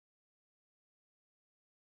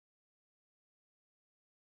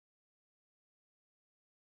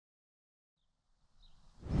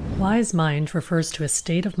wise mind refers to a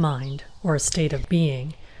state of mind, or a state of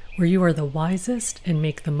being, where you are the wisest and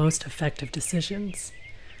make the most effective decisions.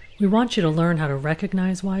 We want you to learn how to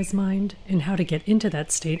recognize wise mind and how to get into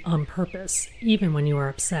that state on purpose, even when you are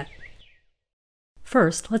upset.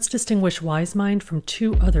 First, let's distinguish wise mind from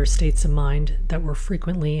two other states of mind that we're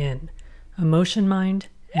frequently in: emotion mind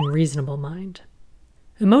and reasonable mind.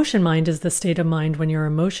 Emotion mind is the state of mind when your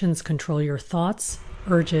emotions control your thoughts,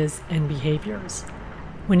 urges, and behaviors.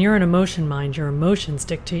 When you're in emotion mind, your emotions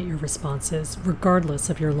dictate your responses, regardless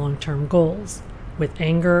of your long-term goals. With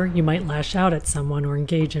anger, you might lash out at someone or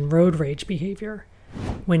engage in road rage behavior.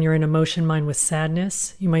 When you're in emotion mind with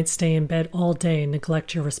sadness, you might stay in bed all day and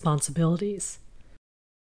neglect your responsibilities.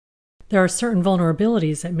 There are certain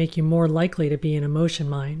vulnerabilities that make you more likely to be in emotion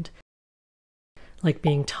mind, like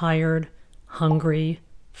being tired, hungry,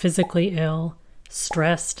 physically ill,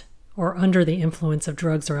 stressed, or under the influence of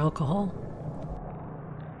drugs or alcohol.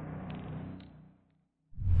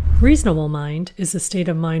 Reasonable mind is a state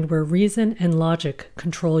of mind where reason and logic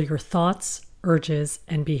control your thoughts, urges,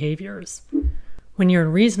 and behaviors. When you're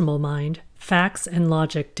in reasonable mind, facts and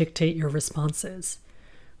logic dictate your responses.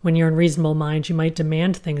 When you're in reasonable mind, you might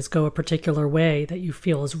demand things go a particular way that you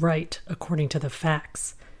feel is right according to the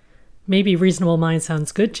facts. Maybe reasonable mind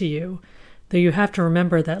sounds good to you, though you have to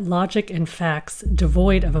remember that logic and facts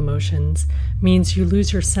devoid of emotions means you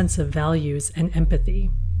lose your sense of values and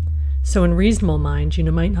empathy. So in reasonable mind,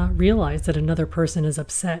 you might not realize that another person is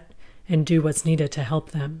upset and do what's needed to help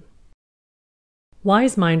them.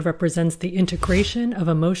 Wise mind represents the integration of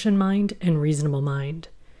emotion mind and reasonable mind.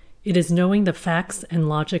 It is knowing the facts and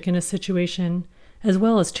logic in a situation, as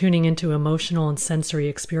well as tuning into emotional and sensory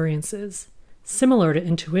experiences. Similar to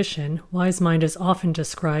intuition, wise mind is often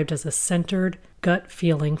described as a centered, gut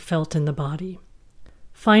feeling felt in the body.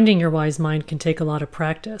 Finding your wise mind can take a lot of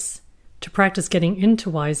practice. To practice getting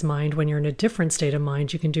into wise mind when you're in a different state of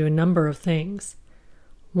mind, you can do a number of things.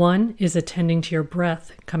 One is attending to your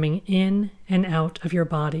breath coming in and out of your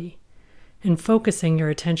body, and focusing your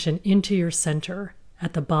attention into your center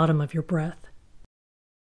at the bottom of your breath.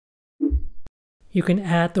 You can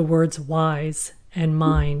add the words wise and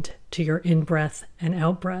mind to your in-breath and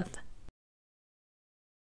out-breath.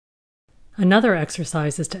 Another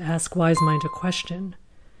exercise is to ask wise mind a question.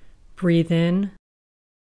 Breathe in.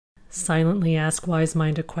 Silently ask wise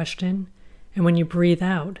mind a question, and when you breathe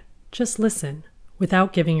out, just listen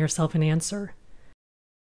without giving yourself an answer.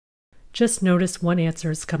 Just notice what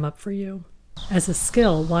answers come up for you. As a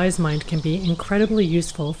skill, wise mind can be incredibly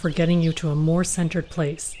useful for getting you to a more centered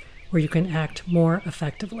place where you can act more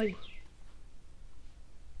effectively.